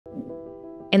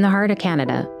In the heart of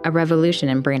Canada, a revolution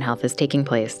in brain health is taking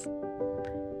place.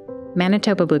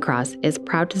 Manitoba Blue Cross is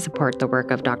proud to support the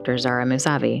work of Dr. Zara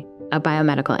Musavi, a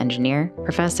biomedical engineer,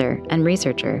 professor, and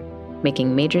researcher,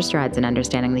 making major strides in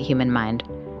understanding the human mind,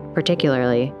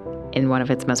 particularly in one of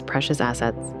its most precious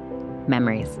assets,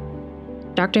 memories.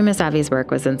 Dr. Musavi's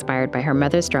work was inspired by her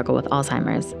mother's struggle with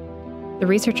Alzheimer's. The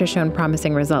research has shown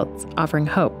promising results, offering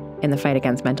hope in the fight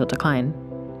against mental decline.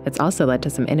 It's also led to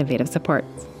some innovative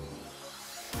supports.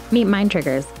 Meet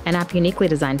MindTriggers, an app uniquely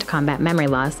designed to combat memory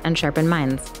loss and sharpen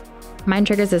minds.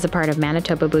 MindTriggers is a part of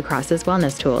Manitoba Blue Cross's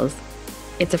wellness tools.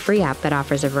 It's a free app that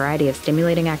offers a variety of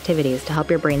stimulating activities to help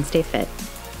your brain stay fit.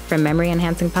 From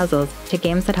memory-enhancing puzzles to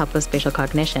games that help with spatial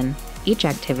cognition, each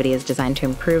activity is designed to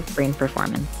improve brain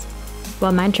performance.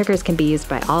 While MindTriggers can be used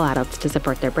by all adults to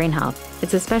support their brain health,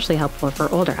 it's especially helpful for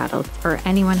older adults or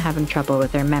anyone having trouble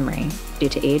with their memory due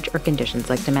to age or conditions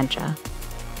like dementia.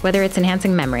 Whether it's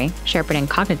enhancing memory, sharpening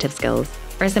cognitive skills,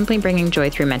 or simply bringing joy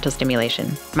through mental stimulation,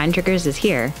 MindTriggers is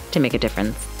here to make a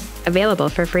difference. Available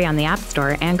for free on the App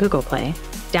Store and Google Play.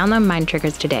 Download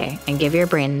MindTriggers today and give your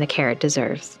brain the care it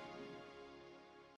deserves.